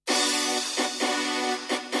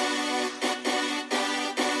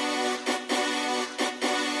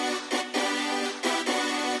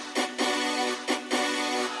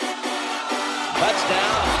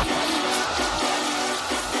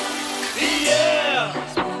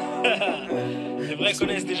la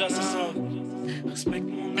connaissent déjà ce soir.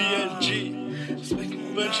 BLG,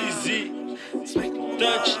 PunchEazzy,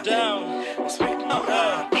 touchdown.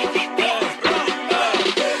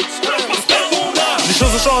 Les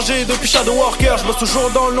choses ont changé depuis Shadow Walker. Je bosse toujours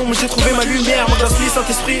dans l'ombre mais j'ai trouvé ma lumière. Mon glace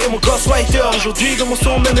Saint-Esprit et mon Ghostwriter. Aujourd'hui de mon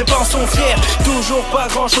son même mes parents sont fiers. Toujours pas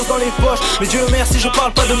grand chose dans les poches, mais Dieu merci je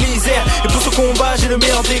parle pas de misère. Et pour ce combat j'ai le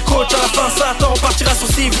meilleur des coachs. À la fin Satan partira sur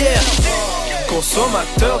civière.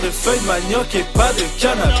 Consommateur de feuilles de manioc et pas de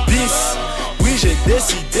cannabis. Oui j'ai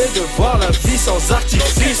décidé de voir la vie sans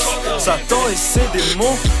artifice. Satan et ses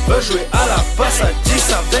démons veulent jouer à la passe à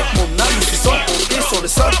 10 avec mon âme qui sont comptés sur le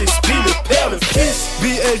Saint-Esprit, le Père, le Fils.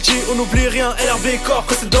 BLG on n'oublie rien, LRV corps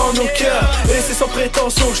que c'est dans nos cœurs. Et c'est sans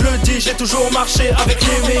prétention que je le dis, j'ai toujours marché avec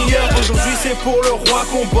les meilleurs. Aujourd'hui c'est pour le roi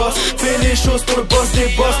qu'on bosse, fais les choses pour le boss des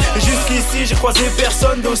boss. Et jusqu'ici j'ai croisé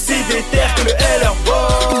personne d'aussi déter que le LR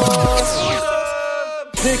boss.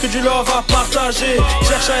 Dès que du love à partager,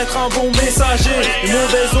 cherche à être un bon messager. Les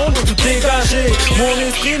mauvaises ondes ont tout dégagé. Mon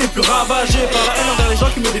esprit n'est plus ravagé par la haine envers les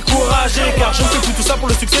gens qui me décourageaient. Car je ne fais plus tout ça pour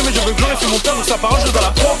le succès, mais je veux glorifier mon père, donc sa parole je dois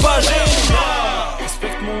la propager.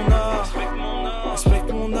 Respecte mon art,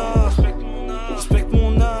 respecte mon art, respecte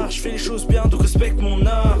mon art. Je fais les choses bien, donc respecte mon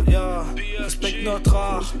art. Respecte notre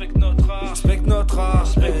art, respecte notre art.